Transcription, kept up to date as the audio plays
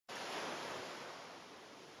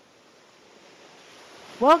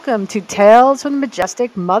Welcome to Tales from the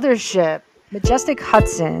Majestic Mothership. Majestic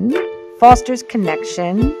Hudson fosters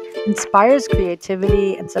connection, inspires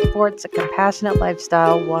creativity, and supports a compassionate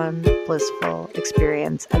lifestyle, one blissful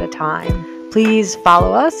experience at a time. Please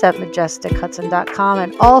follow us at majestichudson.com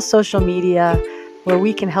and all social media where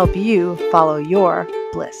we can help you follow your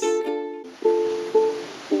bliss.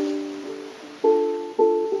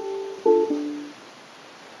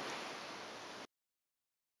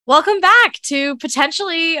 Welcome back to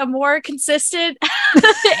potentially a more consistent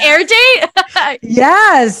air date.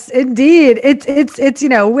 Yes, indeed. It's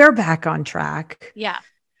we're back on track. Yeah.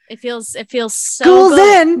 It feels so School's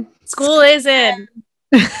good. in. School is in.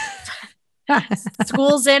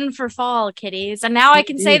 School's in for fall, kiddies. And now I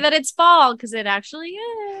can say that it's fall because it actually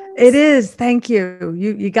is. It is. Thank you.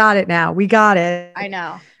 You got it now. We got it. I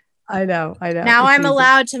know. Now I'm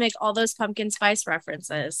allowed to make all those pumpkin spice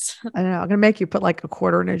references. I know. I'm going to make you put like a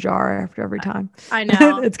quarter in a jar after every time. I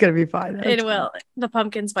know. It's going to be fine. It will. The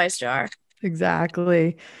pumpkin spice jar.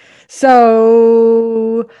 Exactly.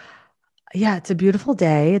 So, yeah, it's a beautiful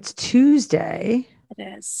day. It's Tuesday. It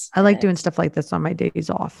is. I like doing stuff like this on my days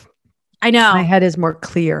off. I know. My head is more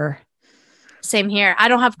clear. Same here. I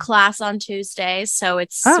don't have class on Tuesday, so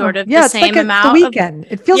it's sort of the same like amount. The weekend.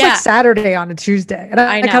 It feels like Saturday on a Tuesday, and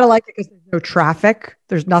I kind of like it because there's no traffic.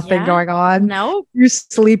 There's nothing going on. No, you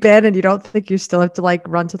sleep in, and you don't think you still have to like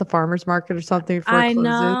run to the farmer's market or something before it closes. I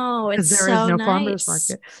know it's there so is no nice. Farmer's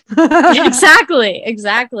market.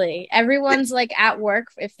 Exactly. Everyone's like at work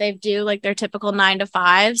if they do like their typical 9 to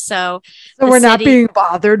 5. So we're not being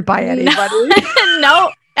bothered by anybody.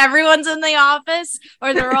 No. Everyone's in the office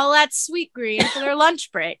or they're all at Sweet Green for their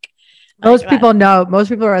lunch break. Most people know. Most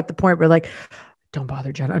people are at the point where like, don't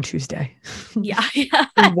bother Jen on Tuesday. Yeah. We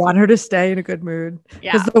want her to stay in a good mood.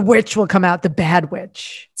 Because the witch will come out, the bad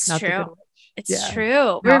witch. It's true. The good witch. It's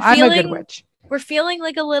true. I'm a good witch. We're feeling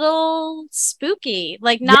like a little spooky.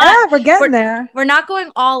 Like we're getting there. We're not going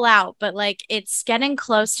all out, but like it's getting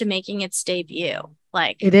close to making its debut.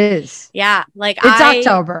 Like it is. Yeah. Like it's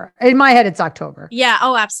October. In my head, it's October. Yeah.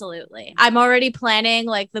 Oh, absolutely. I'm already planning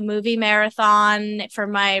like the movie marathon for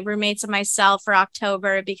my roommates and myself for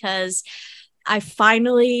October because I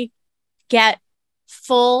finally get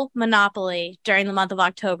full monopoly during the month of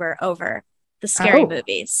October over the scary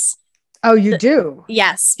movies. Oh, you do?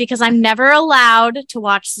 Yes, because I'm never allowed to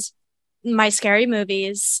watch my scary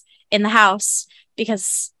movies in the house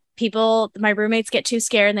because my roommates get too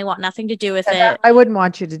scared and they want nothing to do with it. I wouldn't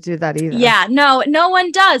want you to do that either. Yeah, no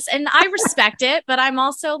one does. And I respect it, but I'm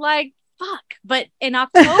also like, fuck. But in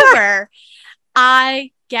October,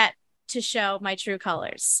 I get to show my true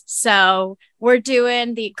colors. So we're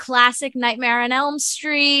doing the classic Nightmare on Elm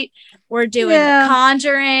Street. We're doing The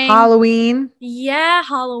Conjuring. Halloween. Yeah,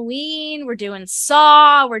 Halloween. We're doing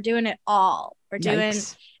Saw. We're doing it all. We're doing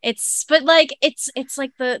it's like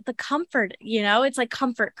the comfort, it's like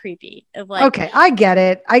comfort creepy of like. Okay, I get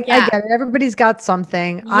it. I get it. Everybody's got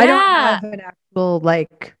something. Yeah. I don't have an actual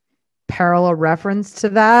like parallel reference to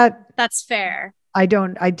that. That's fair. I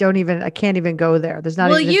can't even go there. There's not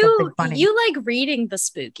even something funny. You like reading the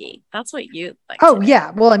spooky. That's what you like. Oh, yeah.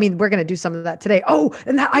 Well, I mean, we're going to do some of that today. Oh,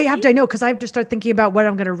 and I have to start thinking about what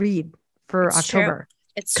I'm going to read for October.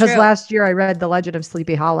 It's true. Because last year I read The Legend of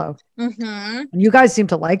Sleepy Hollow. Mm-hmm. And you guys seem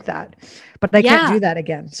to like that, but I can't do that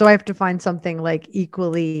again. So I have to find something like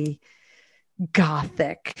equally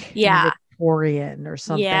gothic. Yeah. Victorian or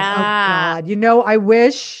something. Yeah. Oh God. I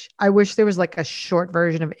wish there was like a short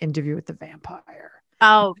version of Interview with the Vampire.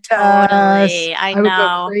 Oh, totally. I know. would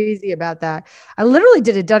go crazy about that. I literally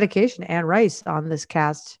did a dedication to Anne Rice on this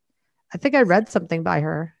cast. I think I read something by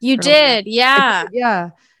her. You did. Yeah. Yeah.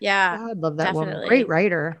 I love that woman. Great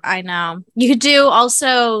writer. I know. You could do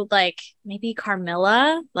also like maybe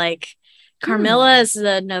Carmilla. Like Carmilla is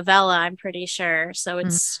the novella, I'm pretty sure. So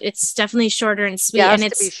it's definitely shorter and sweet. Yeah, and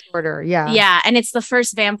it's to be shorter. Yeah. Yeah. And it's the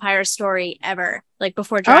first vampire story ever, like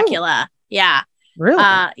before Dracula. Yeah. Really?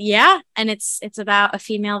 Yeah. And it's about a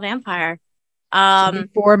female vampire. So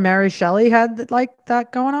before Mary Shelley had like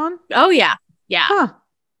that going on? Oh yeah. Yeah. Huh.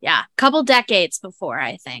 Yeah. Couple decades before,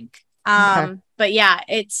 I think. Okay. But yeah,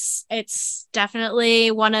 it's definitely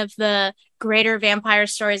one of the greater vampire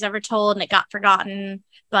stories ever told, and it got forgotten.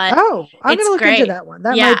 But I'm gonna look into that one.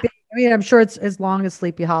 That might be. I mean, I'm sure it's as long as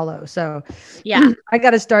Sleepy Hollow. So yeah, I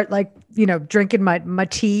got to start like drinking my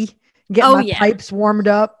tea, getting my pipes warmed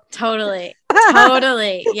up. Totally.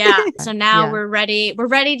 Yeah. So now we're ready. We're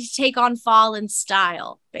ready to take on fall in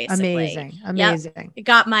style. Basically, amazing. Yep. I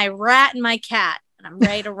got my rat and my cat. And I'm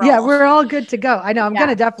ready to roll. Yeah, we're all good to go. I know. I'm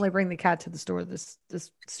gonna definitely bring the cat to the store this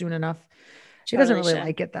soon enough. She doesn't really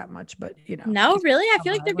like it that much, but No, really, I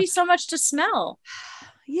feel like there'd be so much to smell.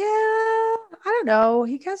 Yeah, I don't know.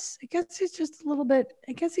 I guess he's just a little bit.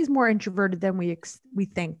 I guess he's more introverted than we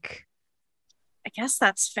think. I guess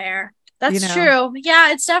that's fair. You That's know. true.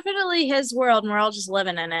 Yeah, it's definitely his world and we're all just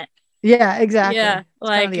living in it. Yeah, exactly. Yeah, It's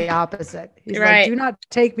kind of like the opposite. He's like, right. "Do not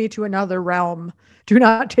take me to another realm. Do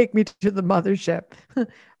not take me to the mothership."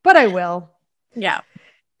 But I will, Yeah,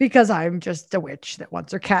 because I'm just a witch that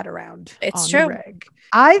wants her cat around it's on the true. reg.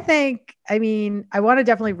 I think. I mean, I want to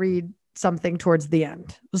definitely read something towards the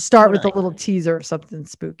end. We'll start with a Totally. little teaser of something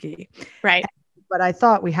spooky. Right. But I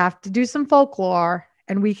thought we have to do some folklore,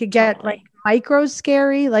 and we could get like Totally. micro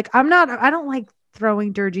scary. Like I don't like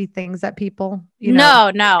throwing dirgy things at people,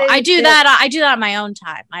 No, no. I They, do they that. I do that on my own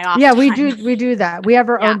time, my off yeah, time. we do that. We have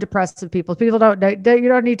our Yeah. own depressive people. People don't know, you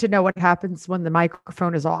don't need to know what happens when the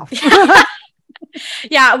microphone is off.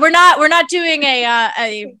 Yeah, we're not doing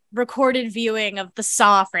a recorded viewing of the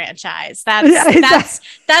Saw franchise. That's Yeah, exactly.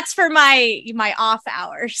 that's for my off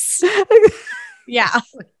hours. Yeah,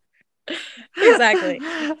 exactly.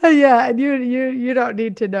 Yeah, and you don't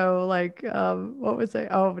need to know like what was I?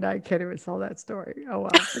 Oh, but I can't even tell that story. Oh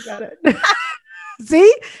well, forget it.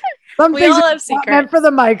 See? Some We things all are have not meant secrets. for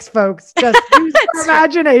the mics, folks. Just use your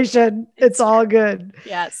imagination. It's all good.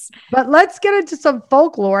 Yes. But let's get into some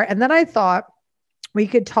folklore. And then I thought we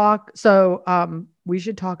could talk. So we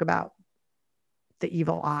should talk about the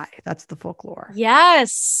evil eye. That's the folklore.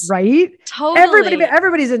 Yes. Right? Totally.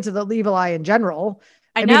 Everybody's into the evil eye in general.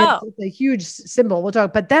 I I mean, know. it's a huge symbol. We'll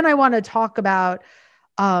talk, but then I want to talk about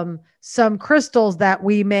some crystals that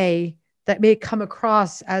may come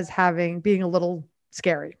across as being a little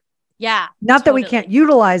scary. Yeah. Not that we Totally. can't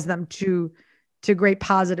utilize them to great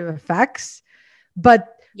positive effects,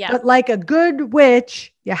 but Yeah. like a good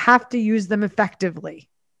witch, you have to use them effectively.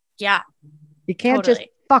 Yeah. You can't Totally. just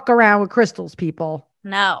fuck around with crystals, people.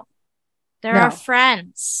 No. They're No. our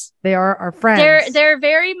friends. They are our friends. They're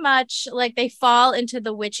very much like they fall into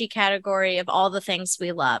the witchy category of all the things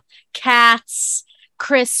we love. Cats,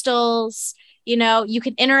 crystals, you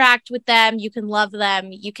can interact with them, you can love them,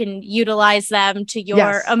 you can utilize them to your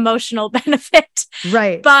Yes. emotional benefit.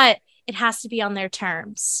 Right. But it has to be on their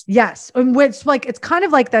terms. Yes. And which like it's kind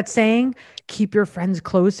of like that saying, keep your friends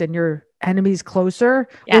close and your enemies closer.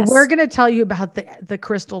 Yes. Well, we're gonna tell you about the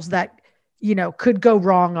crystals that could go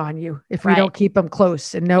wrong on you if we don't keep them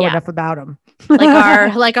close and know enough about them.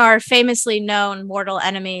 like our famously known mortal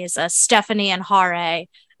enemies, Stephanie and Hare.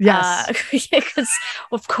 Yes. Because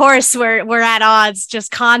of course we're at odds just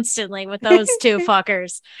constantly with those two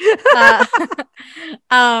fuckers.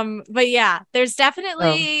 But yeah, there's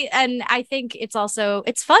definitely, and I think it's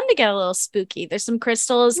fun to get a little spooky. There's some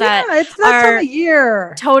crystals that it's that time of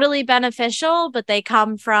year. Totally beneficial, but they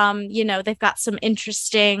come from, they've got some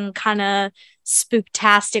interesting kind of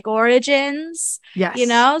spooktastic origins.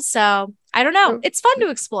 Yes. So I don't know. It's fun to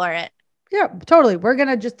explore it. Yeah, totally. We're going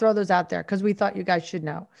to just throw those out there because we thought you guys should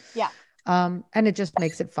know. Yeah. And it just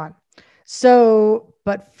makes it fun. So,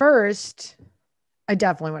 but first, I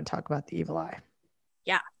definitely want to talk about the evil eye.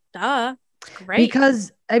 Yeah. Duh. Great.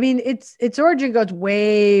 Because, I mean, its origin goes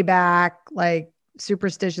way back, like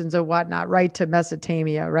superstitions and whatnot, right to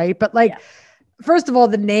Mesopotamia, right? But first of all,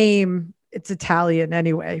 the name, it's Italian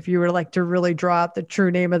anyway. If you were like to really draw out the true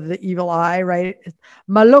name of the evil eye, right? It's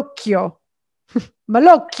Malocchio.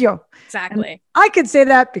 Malocchio. Exactly. And I could say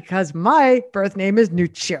that because my birth name is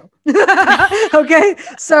Nuccio. Okay.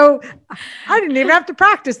 So I didn't even have to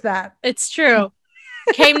practice that. It's true.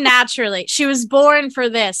 Came naturally. She was born for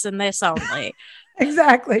this and this only.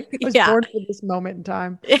 Exactly. I was born for this moment in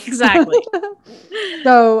time. Exactly.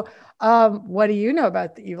 So what do you know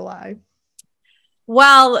about the evil eye?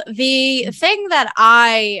 Well, the thing that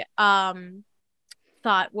I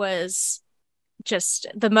thought was just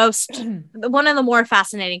one of the more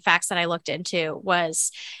fascinating facts that I looked into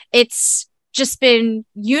was it's just been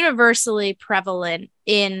universally prevalent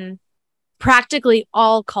in practically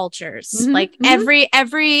all cultures. Mm-hmm, like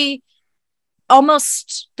every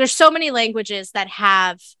almost, there's so many languages that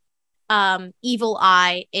have evil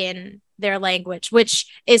eye in their language,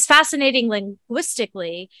 which is fascinating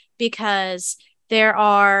linguistically because there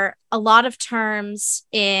are a lot of terms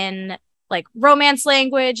in like Romance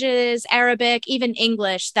languages, Arabic, even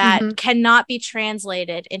English that cannot be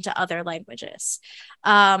translated into other languages.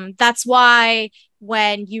 That's why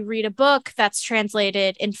when you read a book that's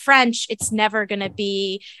translated in French, it's never going to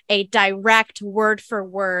be a direct word for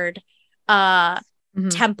word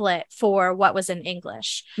template for what was in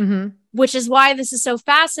English, which is why this is so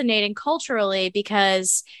fascinating culturally,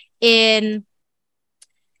 because in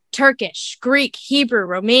Turkish, Greek, Hebrew,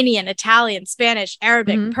 Romanian, Italian, Spanish,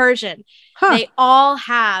 Arabic, Persian, they all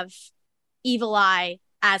have evil eye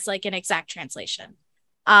as like an exact translation.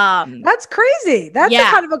 That's crazy. That's a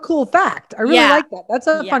kind of a cool fact. I really like that. That's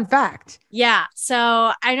a fun fact. Yeah.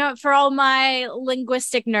 So I know for all my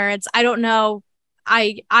linguistic nerds, I don't know.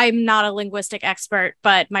 I'm not a linguistic expert,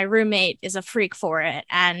 but my roommate is a freak for it.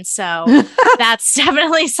 And so that's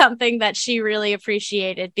definitely something that she really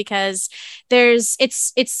appreciated, because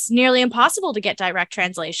it's nearly impossible to get direct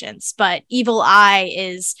translations, but evil eye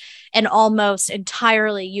is an almost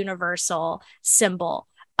entirely universal symbol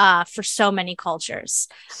for so many cultures.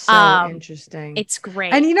 So interesting. It's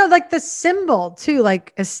great. And like the symbol too,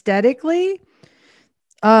 like aesthetically,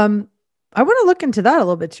 I want to look into that a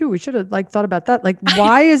little bit too. We should have thought about that. Like,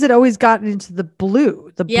 why is it always gotten into the blue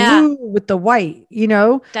with the white,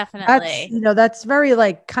 Definitely. That's very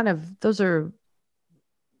kind of, those are,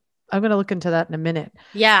 I'm going to look into that in a minute.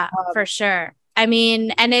 Yeah, for sure. I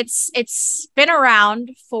mean, and it's been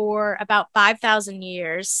around for about 5,000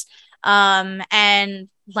 years. And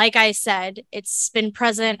like I said, it's been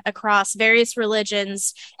present across various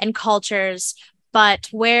religions and cultures, but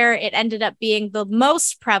where it ended up being the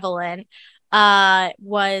most prevalent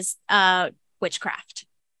was witchcraft.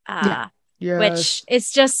 Which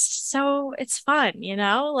is just it's fun,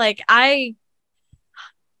 I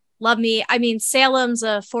love me. I mean, Salem's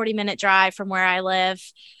a 40-minute drive from where I live.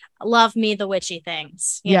 Love me the witchy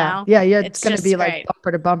things, you know? It's going to be great. Like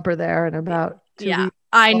bumper to bumper there in about 2 weeks.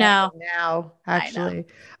 I know. Now, actually.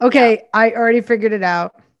 Okay, I already figured it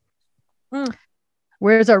out.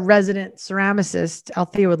 Where's our resident ceramicist?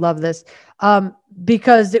 Althea would love this.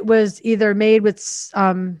 Because it was either made with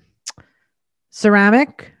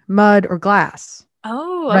ceramic, mud, or glass.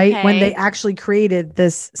 Oh, right. Okay. When they actually created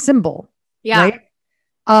this symbol. Yeah. Right.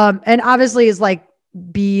 And obviously is like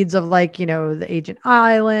beads of the Ancient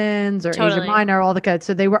Islands or Asia Minor, all the kind.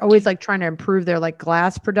 So they were always trying to improve their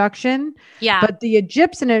glass production. Yeah. But the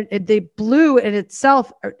Egyptian, the blue in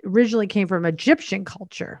itself originally came from Egyptian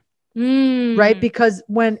culture. Right. Because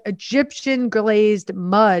when Egyptian glazed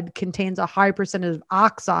mud contains a high percentage of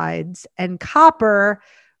oxides and copper,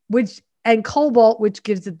 and cobalt, which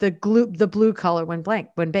gives it the blue color when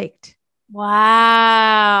baked.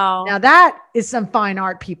 Wow. Now that is some fine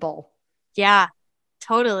art, people. Yeah,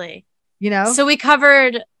 totally. So we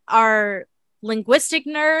covered our linguistic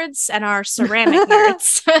nerds and our ceramic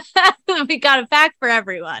nerds. We got a fact for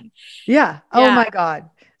everyone. Yeah. Oh my God.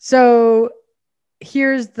 So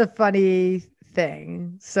here's the funny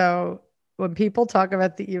thing. So when people talk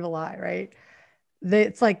about the evil eye, right?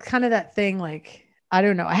 It's kind of that thing, I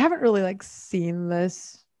don't know. I haven't really seen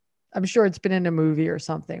this. I'm sure it's been in a movie or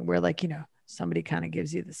something where somebody kind of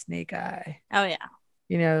gives you the snake eye. Oh yeah.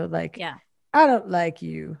 Yeah. I don't like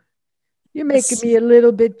you. You're making me a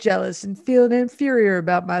little bit jealous and feeling inferior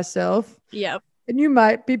about myself. Yep. And you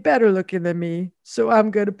might be better looking than me. So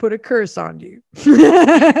I'm going to put a curse on you.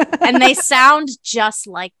 And they sound just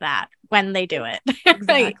like that when they do it.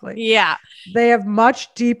 Exactly. Yeah. They have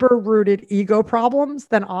much deeper rooted ego problems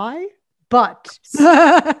than I, but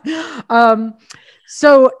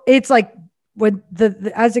so it's when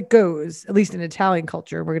as it goes, at least in Italian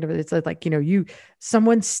culture,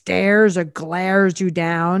 someone stares or glares you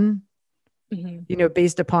down,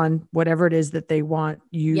 based upon whatever it is that they want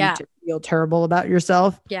you to feel terrible about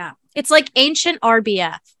yourself. Yeah. It's like ancient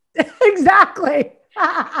RBF. Exactly.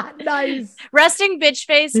 Nice. Resting bitch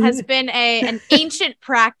face has been an ancient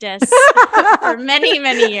practice for many,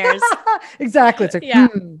 many years. Exactly. It's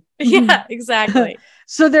yeah, exactly.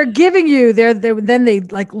 So they're giving you then they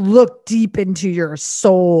look deep into your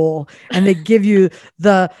soul and they give you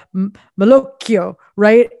the malocchio,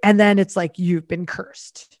 right? And then it's you've been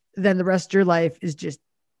cursed. Then the rest of your life is just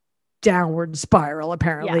downward spiral,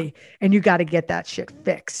 apparently. Yeah. And you got to get that shit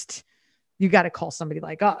fixed. You got to call somebody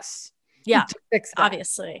like us. Yeah. To fix that.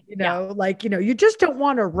 Obviously. You just don't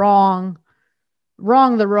want to wrong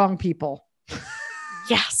the wrong people.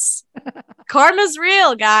 Yes. Karma's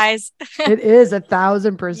real, guys. It is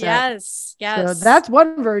 1,000%. Yes. So that's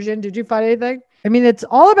one version. Did you find anything? I mean, it's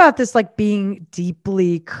all about this being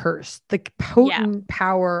deeply cursed, the potent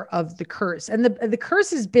power of the curse. And the curse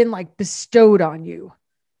has been bestowed on you.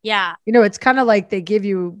 Yeah. It's kind of they give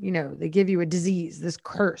you, they give you a disease, this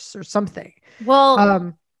curse or something.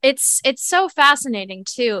 Well, it's so fascinating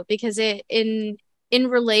too, because in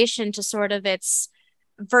relation to sort of its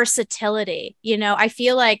versatility, I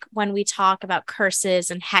feel like when we talk about curses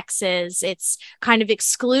and hexes, it's kind of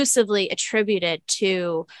exclusively attributed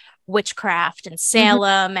to witchcraft and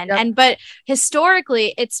Salem but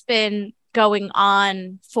historically it's been going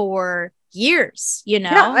on for years,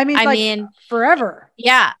 I mean forever.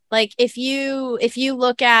 Yeah. If you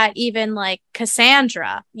look at even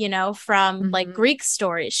Cassandra, from Greek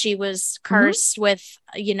stories, she was cursed with,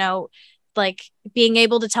 like being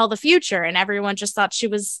able to tell the future, and everyone just thought she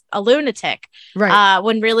was a lunatic. Right.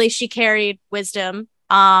 When really she carried wisdom,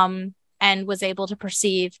 and was able to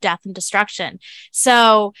perceive death and destruction.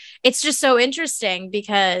 So it's just so interesting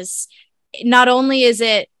because not only is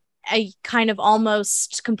it a kind of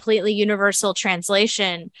almost completely universal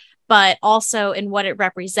translation, but also in what it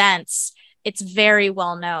represents, it's very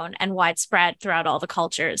well known and widespread throughout all the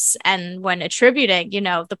cultures. And when attributing,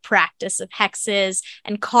 the practice of hexes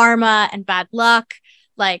and karma and bad luck,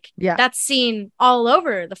 like that's seen all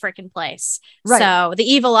over the freaking place. Right. So the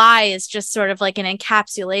evil eye is just sort of like an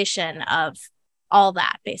encapsulation of all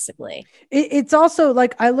that, basically. It's also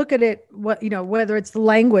like, I look at it, whether it's the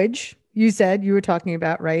language you said you were talking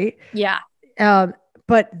about, right? Yeah.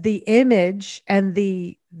 But the image and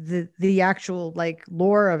the actual like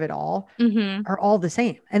lore of it all are all the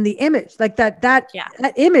same. And the image, like that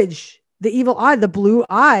image, the evil eye, the blue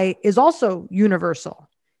eye, is also universal.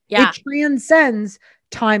 Yeah. It transcends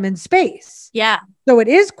time and space. Yeah. So it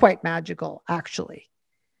is quite magical, actually.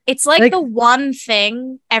 It's like the one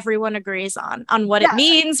thing everyone agrees on what it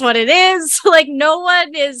means, what it is. Like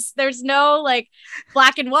there's no like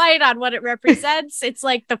black and white on what it represents. It's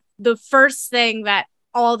like the first thing that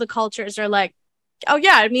all the cultures are like, oh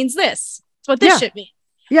yeah, it means this. It's what this should mean.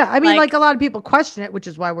 Yeah. I mean, like a lot of people question it, which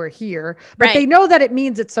is why we're here, but they know that it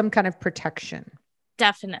means it's some kind of protection.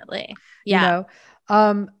 Definitely. Yeah.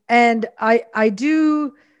 And I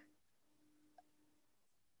do,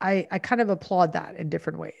 I kind of applaud that in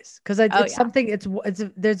different ways, because it's something,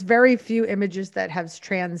 there's very few images that have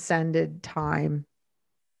transcended time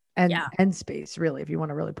and space, really, if you want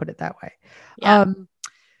to really put it that way. Yeah.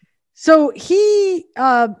 So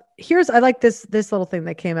I like this little thing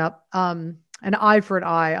that came up, an eye for an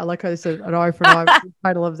eye. I like how they said an eye for an eye. The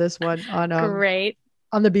title of this one great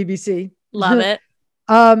on the BBC. Love it.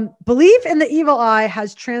 Belief in the evil eye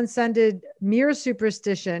has transcended mere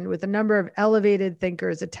superstition, with a number of elevated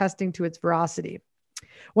thinkers attesting to its veracity.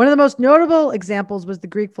 One of the most notable examples was the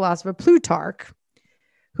Greek philosopher Plutarch,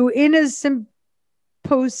 who in his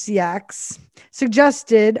Symposiacs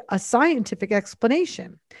suggested a scientific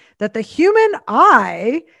explanation that the human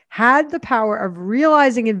eye had the power of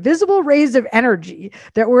realizing invisible rays of energy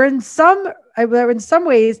that were in some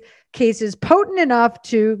cases potent enough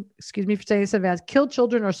to, excuse me for saying this in advance, kill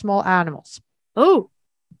children or small animals. Oh.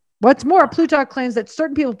 What's more, Plutarch claims that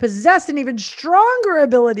certain people possess an even stronger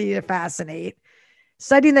ability to fascinate,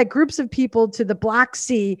 citing that groups of people to the Black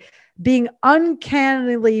Sea being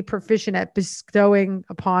uncannily proficient at bestowing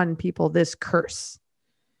upon people this curse.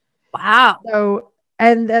 Wow. So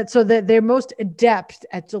that they're most adept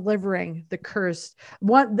at delivering the curse.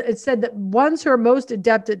 It said that ones who are most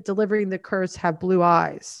adept at delivering the curse have blue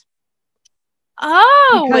eyes.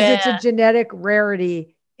 Oh, because it's a genetic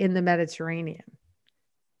rarity in the Mediterranean.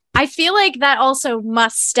 I feel like that also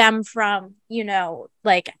must stem from,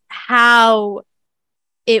 like how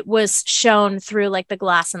it was shown through like the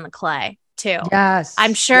glass and the clay too. Yes.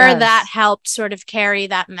 I'm sure that helped sort of carry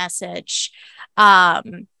that message.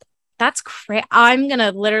 That's crazy. I'm going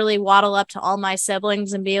to literally waddle up to all my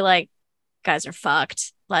siblings and be like, guys are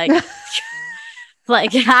fucked. Like,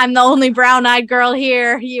 like I'm the only brown-eyed girl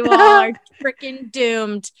here. You all are freaking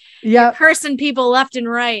doomed. Yeah. You're cursing people left and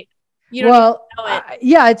right. You don't know it.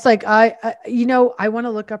 It's like, I want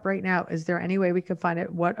to look up right now. Is there any way we can find it?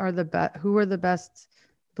 Who are the best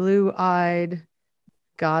blue-eyed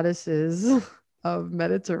goddesses of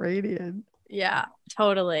Mediterranean? Yeah,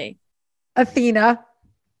 totally. Athena.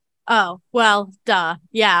 Oh, well, duh.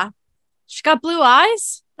 Yeah. She got blue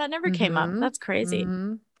eyes? That never came up. That's crazy.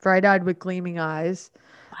 Bright-eyed with gleaming eyes.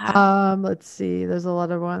 Wow. Let's see. There's a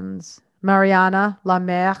lot of ones. Mariana, La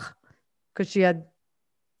Mer, because she had,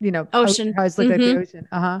 ocean. Eyes look like the ocean.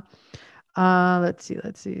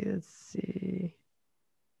 Let's see.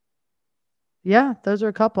 Yeah, those are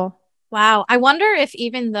a couple. Wow. I wonder if,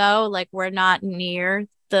 even though like we're not near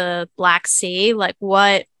the Black Sea, like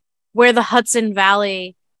where the Hudson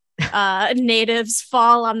Valley natives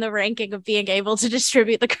fall on the ranking of being able to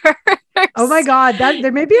distribute the curse. Oh my God,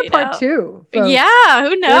 there may be a part two. Folks. Yeah,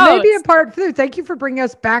 who knows? There may be a part two. Thank you for bringing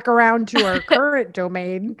us back around to our current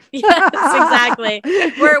domain. Yes, exactly.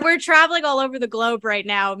 We're traveling all over the globe right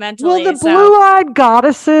now mentally. Will the blue-eyed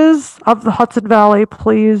goddesses of the Hudson Valley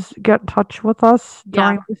please get in touch with us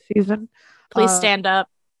during the season? Please stand up.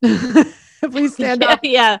 Please stand up.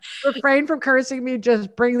 Yeah. Refrain from cursing me.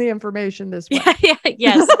 Just bring the information this way.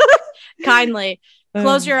 Yes. Kindly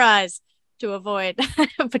close your eyes to avoid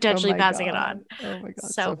potentially passing it on. Oh my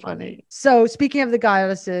God. So funny. So speaking of the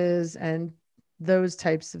goddesses and those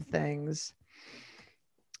types of things,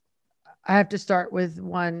 I have to start with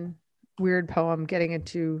one weird poem getting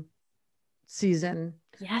into season.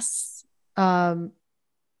 Yes. I'm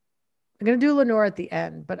gonna do Lenore at the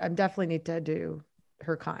end, but I definitely need to do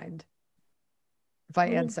Her Kind by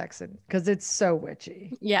Anne Sexton because it's so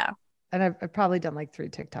witchy. Yeah. And I've probably done like 3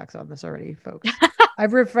 TikToks on this already, folks.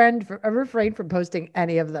 I've refrained from posting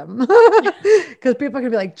any of them because people are gonna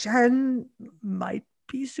be like, Jen might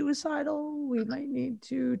be suicidal. We might need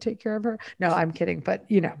to take care of her. No, I'm kidding, but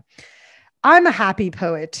I'm a happy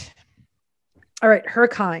poet. All right, Her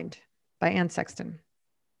Kind by Anne Sexton.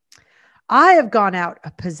 I have gone out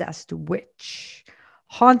a possessed witch,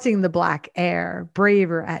 haunting the black air,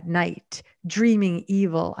 braver at night, dreaming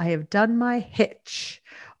evil. I have done my hitch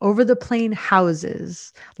over the plain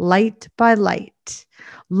houses, light by light.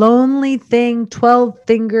 Lonely thing,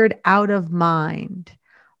 12-fingered out of mind.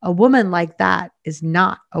 A woman like that is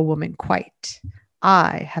not a woman quite.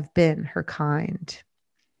 I have been her kind.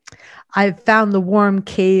 I've found the warm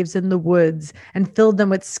caves in the woods and filled them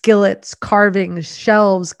with skillets, carvings,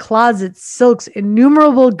 shelves, closets, silks,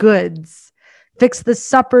 innumerable goods. Fixed the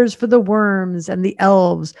suppers for the worms and the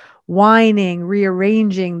elves, whining,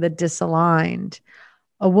 rearranging the disaligned.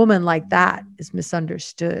 A woman like that is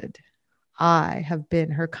misunderstood. I have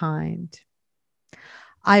been her kind.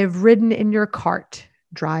 I have ridden in your cart,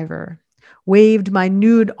 driver, waved my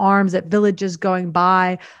nude arms at villages going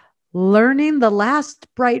by, learning the last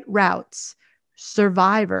bright routes,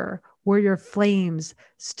 survivor, where your flames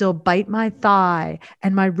still bite my thigh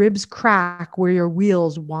and my ribs crack where your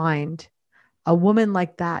wheels wind. A woman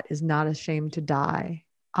like that is not ashamed to die.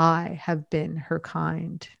 I have been her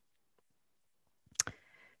kind.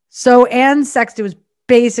 So Anne Sexton was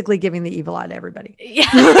basically giving the evil eye to everybody.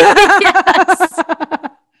 Yes.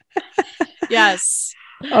 Yes.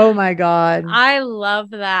 Oh my God. I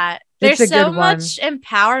love that. There's so much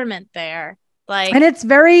empowerment there. Like, and it's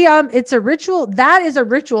very it's a ritual. That is a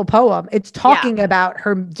ritual poem. It's talking about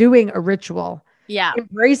her doing a ritual. Yeah.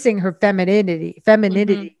 Embracing her femininity. I'm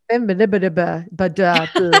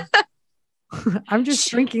just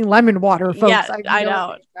drinking lemon water, folks. Yeah, I know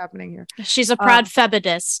what's happening here. She's a proud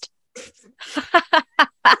feminist.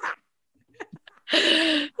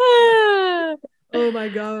 Oh my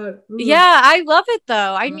God. Ooh. Yeah, I love it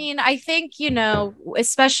though. I mean, I think,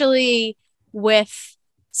 especially with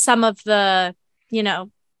some of the,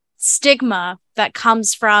 stigma that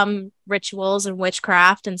comes from rituals and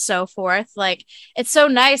witchcraft and so forth. Like, it's so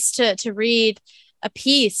nice to read a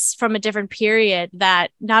piece from a different period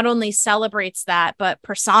that not only celebrates that, but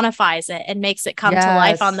personifies it and makes it come to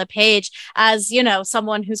life on the page. As,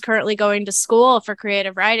 someone who's currently going to school for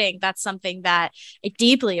creative writing, that's something that I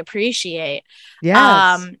deeply appreciate.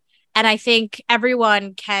 Yes. And I think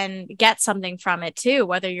everyone can get something from it too,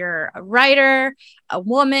 whether you're a writer, a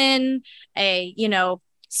woman, a,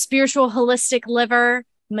 spiritual holistic liver,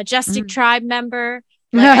 Majestic tribe member.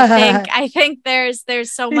 Like, I think there's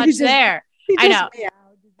so much there. I know.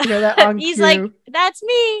 That he's cue. Like, that's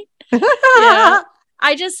me. I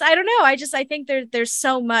don't know. I think there's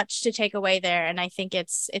so much to take away there. And I think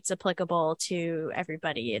it's applicable to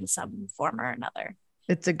everybody in some form or another.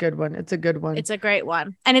 It's a good one. It's a good one. It's a great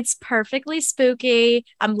one. And it's perfectly spooky.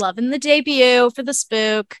 I'm loving the debut for the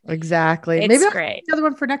spook. Exactly. It's Maybe great. Another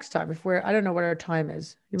one for next time I don't know what our time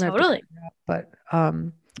is. You might totally. But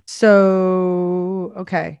so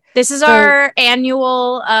okay. This is our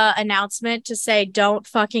annual announcement to say don't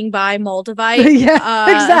fucking buy Moldavite. Yeah,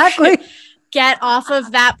 exactly. Get off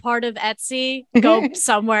of that part of Etsy. Go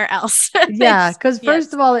somewhere else. Yeah, because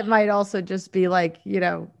first of all, it might also just be like,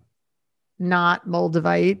 not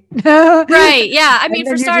Moldavite. Right. Yeah. I mean,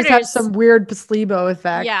 for starters, just have some weird placebo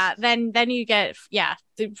effect. Yeah. Then you get,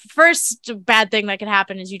 the first bad thing that could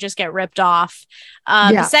happen is you just get ripped off.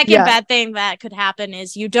 The second bad thing that could happen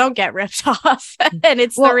is you don't get ripped off and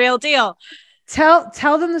it's the real deal.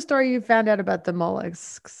 Tell them the story you found out about the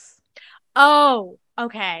mollusks. Oh,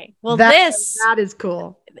 okay. Well, that is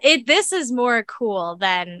cool. This is more cool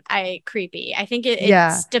than creepy. I think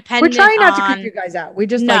it's dependent. We're trying not to creep you guys out. We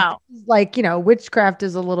just witchcraft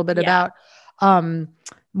is a little bit about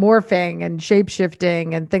morphing and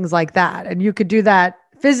shape-shifting and things like that. And you could do that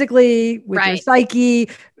physically with your psyche,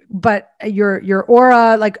 but your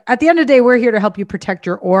aura, like at the end of the day, we're here to help you protect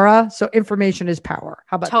your aura. So information is power.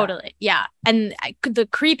 How about that? Yeah. And the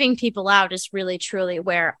creeping people out is really, truly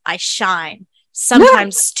where I shine.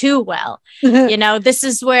 Sometimes too well. This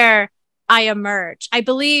is where I emerge. I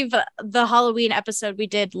believe the Halloween episode we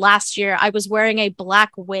did last year, I was wearing a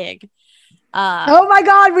black wig. Oh my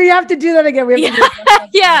God, we have to do that again. We have to do that.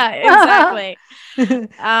 Yeah,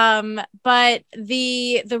 exactly. But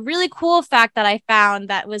the really cool fact that I found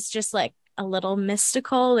that was just like a little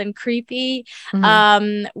mystical and creepy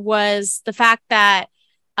was the fact that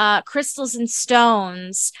crystals and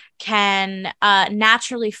stones can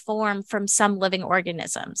naturally form from some living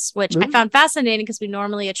organisms, which I found fascinating because we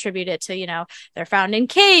normally attribute it to, you know, they're found in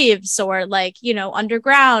caves or like, you know,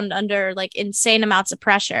 underground under like insane amounts of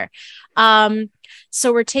pressure.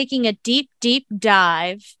 So we're taking a deep, deep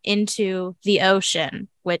dive into the ocean,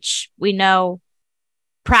 which we know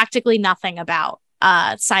practically nothing about,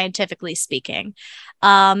 scientifically speaking.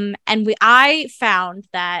 I found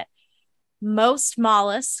that most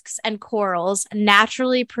mollusks and corals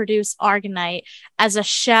naturally produce aragonite as a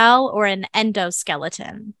shell or an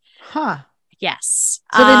endoskeleton. Huh. Yes.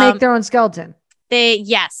 So they make their own skeleton. They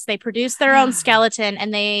produce their own skeleton,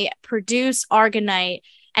 and they produce aragonite,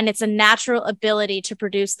 and it's a natural ability to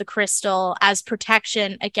produce the crystal as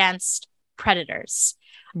protection against predators.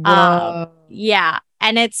 Yeah.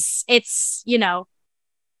 And it's, you know,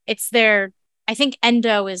 it's their, I think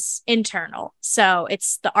endo is internal. So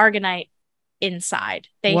it's the aragonite inside.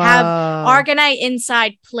 They have aragonite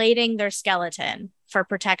inside plating their skeleton for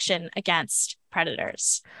protection against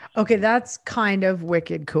predators. Okay, that's kind of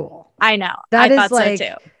wicked cool. I know. I thought so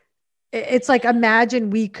too. It's like, imagine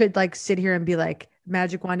we could like sit here and be like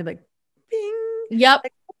magic wand and like, bing. Yep.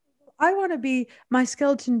 Like, I want to be my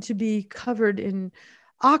skeleton to be covered in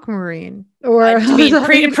aquamarine, or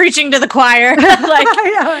preaching to the choir, like,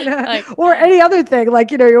 I know. Like, or any other thing,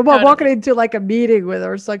 like, you know, you're walking into like a meeting with,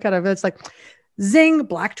 or some kind of, it's like zing,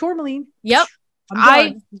 black tourmaline. Yep.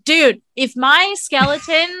 Dude, if my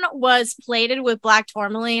skeleton was plated with black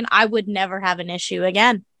tourmaline, I would never have an issue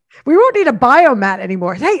again. We won't need a biomat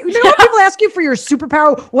anymore. Hey, you know when people ask you for your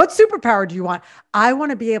superpower, what superpower do you want? I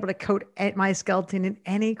want to be able to coat my skeleton in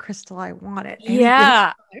any crystal I want it.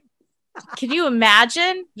 Yeah. Can you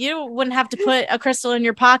imagine? You wouldn't have to put a crystal in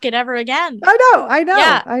your pocket ever again. I know.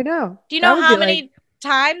 Yeah. I know. Do you know how many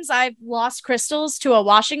times I've lost crystals to a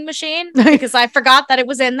washing machine because I forgot that it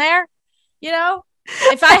was in there? You know,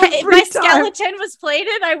 if my skeleton was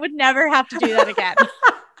plated, I would never have to do that again.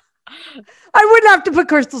 I wouldn't have to put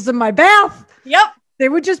crystals in my bath. Yep. They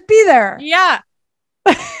would just be there. Yeah.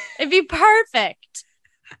 It'd be perfect.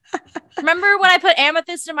 Remember when I put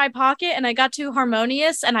amethyst in my pocket and I got too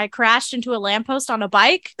harmonious and I crashed into a lamppost on a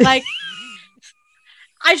bike? Like,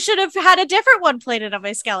 I should have had a different one plated on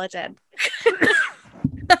my skeleton.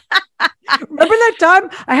 Remember that time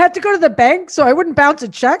I had to go to the bank so I wouldn't bounce a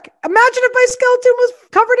check? Imagine if my skeleton was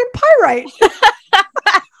covered in pyrite.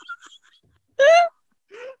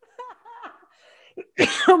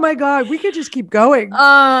 Oh my God, we could just keep going.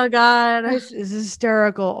 Oh God, this is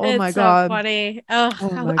hysterical. Oh, it's my God, so funny. Oh my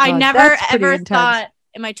God. I never ever intense. thought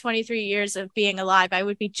in my 23 years of being alive I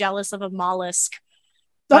would be jealous of a mollusk,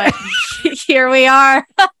 but here we are.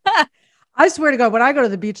 I swear to God, when I go to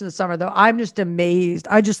the beach in the summer, though, I'm just amazed.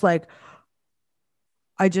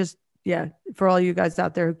 Yeah, for all you guys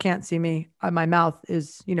out there who can't see me, my mouth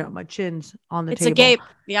is, you know, my chin's on the table. It's a gape.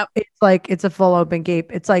 Yep. It's like, it's a full open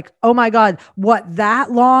gape. It's like, oh my God, what,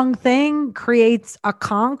 that long thing creates a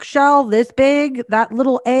conch shell this big, that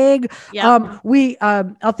little egg. Yep.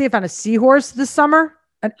 Althea found a seahorse this summer,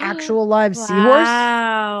 an actual live seahorse.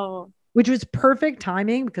 Wow. Which was perfect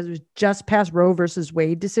timing because it was just past Roe versus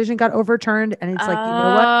Wade decision got overturned. And it's like, you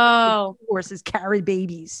know what? Horses carry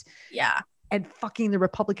babies. Yeah. And fucking the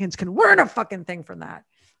Republicans can learn a fucking thing from that.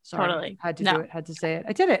 Sorry, totally. Had to do it. Had to say it.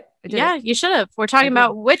 I did it. You should have. We're talking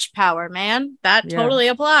about witch power, man. That totally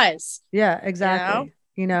applies. Yeah, exactly.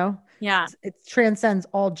 You know? Yeah. It transcends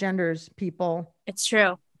all genders, people. It's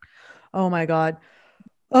true. Oh my God.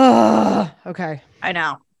 Oh, okay. I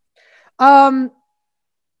know.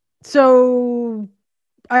 So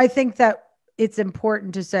I think that it's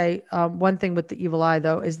important to say one thing with the evil eye,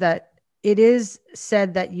 though, is that it is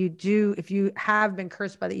said that if you have been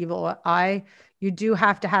cursed by the evil eye, you do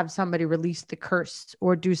have to have somebody release the curse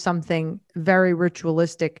or do something very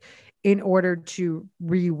ritualistic in order to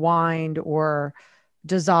rewind or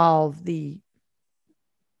dissolve the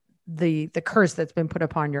curse that's been put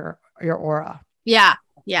upon your aura. Yeah.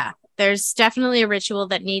 Yeah. There's definitely a ritual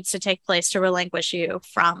that needs to take place to relinquish you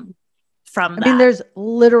from that. I mean, there's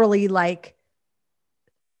literally like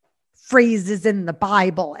phrases in the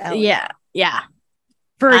Bible, Ellie. Yeah. Yeah.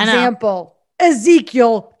 For example,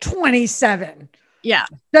 Ezekiel 27. Yeah.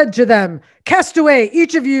 Said to them, cast away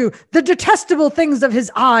each of you the detestable things of his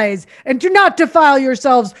eyes, and do not defile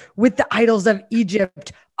yourselves with the idols of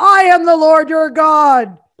Egypt. I am the Lord your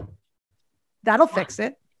God. That'll fix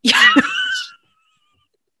it. Yeah.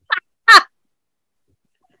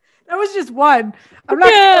 That was just one. I'm not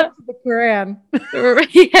going to the Quran.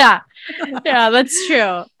 Yeah. Yeah, that's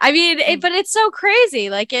true. I mean, but it's so crazy.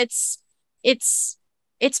 Like it's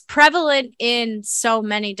it's prevalent in so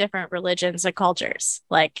many different religions and cultures.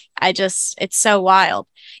 Like it's so wild.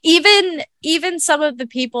 Even some of the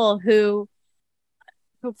people who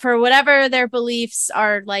for whatever their beliefs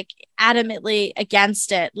are like adamantly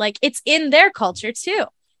against it, like it's in their culture too,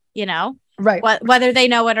 you know, Right. Whether they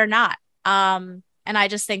know it or not. And I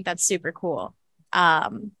just think that's super cool.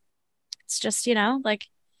 It's just, like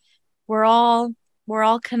we're all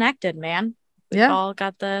connected, man. We've all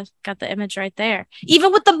got the image right there.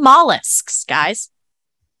 Even with the mollusks, guys.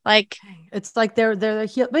 Like it's like they're but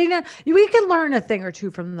we can learn a thing or two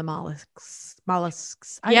from the mollusks.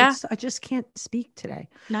 Yeah. I just can't speak today.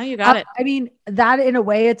 No, you got it. I mean, that in a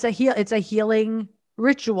way, it's a healing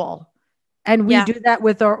ritual, and we do that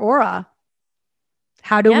with our aura.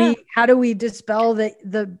 How do we dispel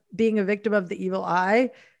the being a victim of the evil eye?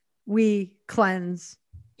 We cleanse.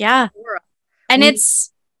 Yeah. And it's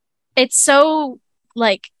so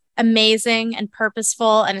like amazing and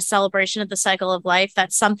purposeful and a celebration of the cycle of life.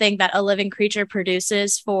 That's something that a living creature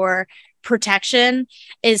produces for protection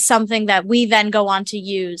is something that we then go on to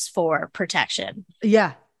use for protection.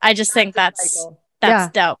 Yeah. I just think that's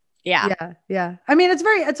dope. Yeah. I mean,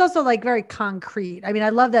 it's also like very concrete. I mean, I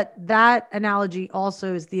love that analogy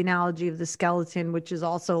also is the analogy of the skeleton, which is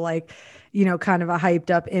also like, kind of a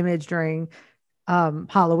hyped up image during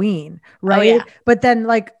Halloween. Right. Oh, yeah. But then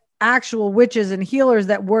like actual witches and healers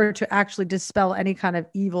that were to actually dispel any kind of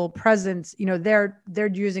evil presence, they're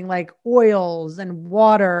using like oils and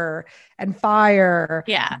water and fire.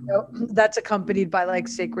 Yeah. That's accompanied by like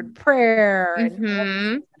sacred prayer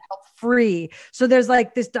and free. So there's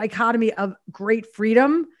like this dichotomy of great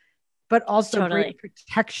freedom, but also great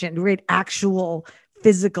protection, great actual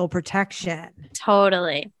physical protection.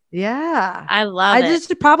 Totally. Yeah. I love it. This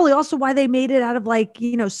is probably also why they made it out of like,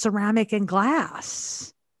 ceramic and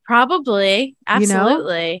glass. Probably.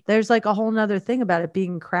 Absolutely. There's like a whole nother thing about it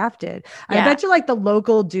being crafted. Yeah. I bet you like the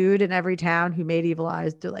local dude in every town who made evil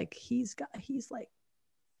eyes, they're like, he's got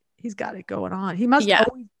it going on. He must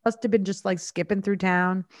have been just like skipping through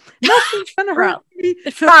town. Nothing's gonna hurt me.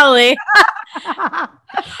 Probably.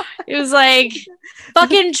 It was like,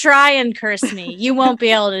 fucking try and curse me. You won't be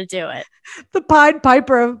able to do it. The Pied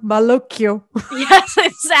Piper of Malukyu. Yes,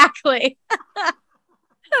 exactly.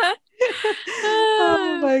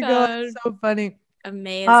 Oh my God, so funny.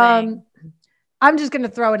 Amazing. I'm just gonna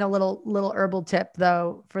throw in a little herbal tip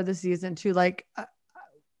though for the season too. Like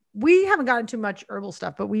we haven't gotten too much herbal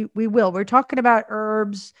stuff, but we will. We're talking about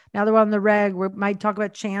herbs now that we're on the reg. We might talk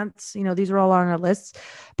about chants. These are all on our lists.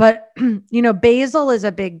 But basil is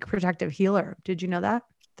a big protective healer. Did you know that?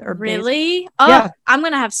 Really? Basil? Oh, yeah. I'm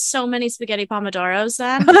gonna have so many spaghetti pomodoros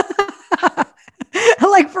then.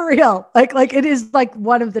 Like for real. Like it is like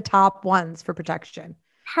one of the top ones for protection.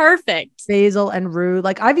 Perfect. Basil and rue.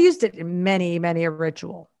 Like I've used it in many a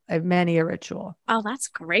ritual. Oh, that's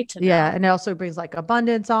great to know. Yeah, and it also brings like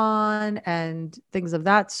abundance on and things of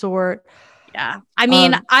that sort. Yeah, I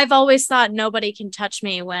mean, I've always thought nobody can touch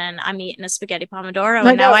me when I'm eating a spaghetti pomodoro,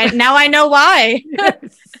 and now I know why. So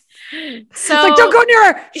it's like, don't go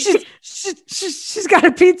near her. She's got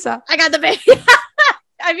a pizza. I got the baby.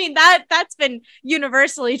 I mean, that's been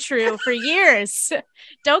universally true for years.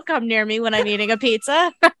 Don't come near me when I'm eating a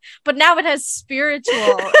pizza. But now it has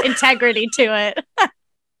spiritual integrity to it.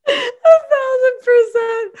 1,000%.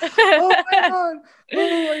 Oh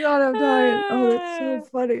my God, I'm dying. Oh, that's so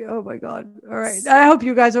funny. Oh my God. All right. I hope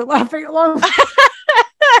you guys are laughing along.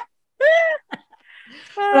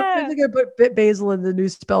 I'm going to put basil in the new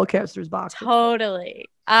spellcaster's box. Totally.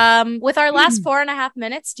 With our last 4.5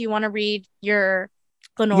 minutes, do you want to read your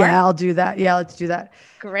Lenore? Yeah, I'll do that. Yeah, let's do that.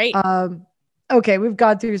 Great. Okay, we've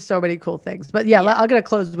gone through so many cool things, but I'm going to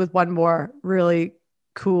close with one more really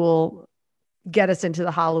cool, get us into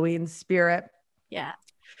the Halloween spirit. Yeah.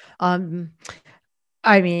 I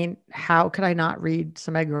mean, how could I not read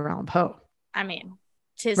some Edgar Allan Poe? I mean,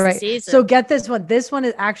 'tis the season. So get this one. This one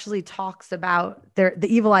actually talks about the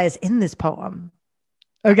evil eye is in this poem.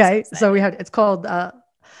 Okay. So it's called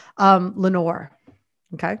Lenore.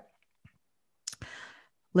 Okay.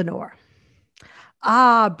 Lenore.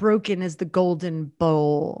 Ah, broken is the golden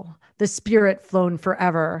bowl, the spirit flown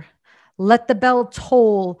forever. Let the bell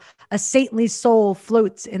toll, a saintly soul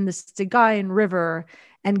floats in the Stygian river.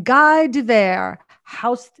 And Guy de Vere,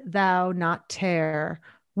 houst thou not tear,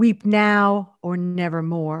 weep now or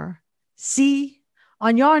nevermore. See,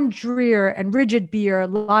 on yon drear and rigid bier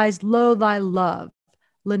lies low thy love,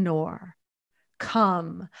 Lenore.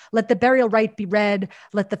 Come, let the burial rite be read,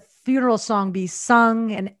 let the funeral song be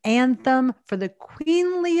sung, an anthem for the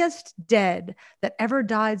queenliest dead that ever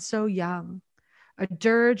died so young. A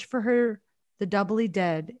dirge for her the doubly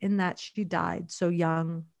dead, in that she died so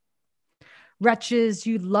young. Wretches,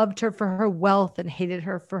 you loved her for her wealth and hated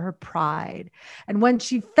her for her pride. And when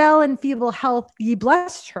she fell in feeble health, ye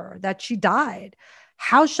blessed her that she died.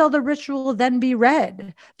 How shall the ritual then be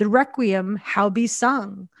read? The requiem how be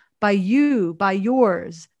sung? By you, by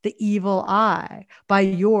yours, the evil eye, by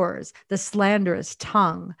yours, the slanderous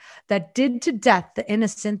tongue, that did to death the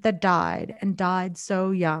innocent that died, and died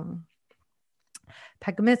so young.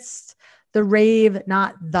 Pegmist, the rave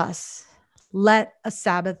not thus. Let a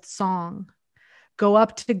Sabbath song go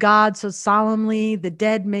up to God so solemnly, the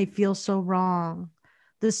dead may feel so wrong.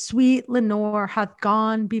 The sweet Lenore hath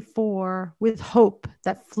gone before with hope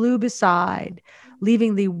that flew beside,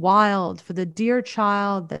 leaving thee wild for the dear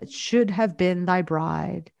child that should have been thy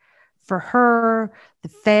bride. For her, the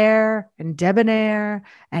fair and debonair,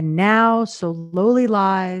 and now so lowly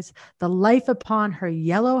lies, the life upon her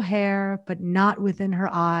yellow hair, but not within her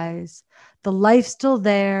eyes. The life still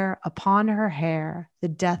there upon her hair, the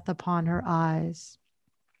death upon her eyes.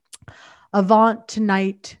 Avant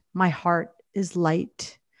tonight, my heart is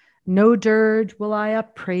light. No dirge will I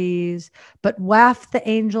upraise, but waft the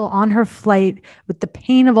angel on her flight with the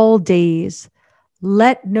pain of old days.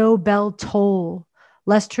 Let no bell toll,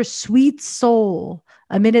 lest her sweet soul,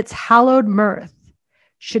 amid its hallowed mirth,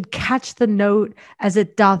 should catch the note as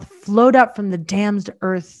it doth float up from the damned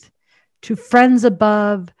earth. To friends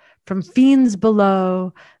above, from fiends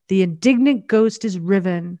below, the indignant ghost is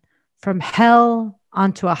riven from hell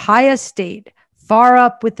onto a high estate, far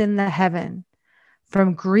up within the heaven,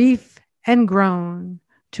 from grief and groan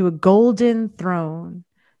to a golden throne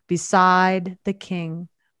beside the King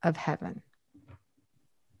of heaven.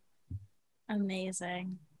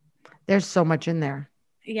 Amazing. There's so much in there.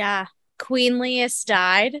 Yeah. Queenliest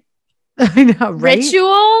died. I know, right?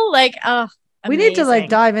 Ritual, like, oh, we need to like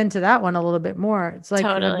dive into that one a little bit more. It's like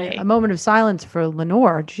totally a moment of silence for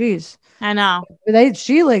Lenore. Jeez. I know.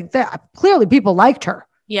 Clearly people liked her.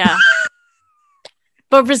 Yeah.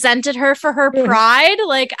 But resented her for her pride.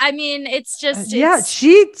 Like, I mean, it's just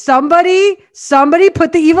somebody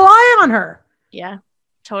put the evil eye on her. Yeah,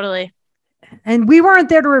 totally. And we weren't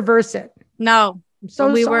there to reverse it. No. I'm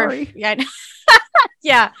so sorry. Yeah.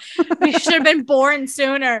 Yeah. We should have been born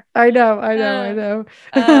sooner. I know.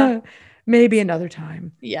 Maybe another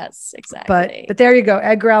time. Yes, exactly. But there you go.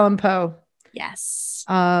 Edgar Allan Poe. Yes.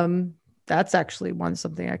 That's actually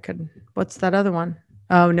something I could. What's that other one?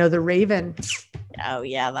 Oh no, The Raven. Oh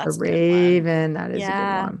yeah, that's The Raven. That is a good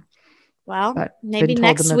one. Well, but maybe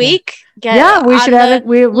next week. We should have it.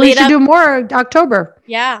 We should do more October.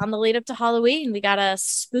 Yeah, on the lead up to Halloween, we got a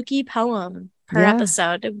spooky poem per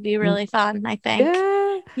episode. It would be really fun, I think.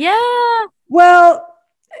 Yeah. Well,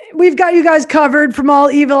 we've got you guys covered from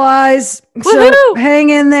all evil eyes. So hang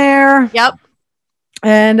in there. Yep.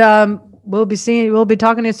 And we'll be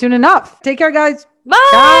talking to you soon enough. Take care, guys. Bye.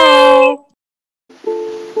 Bye.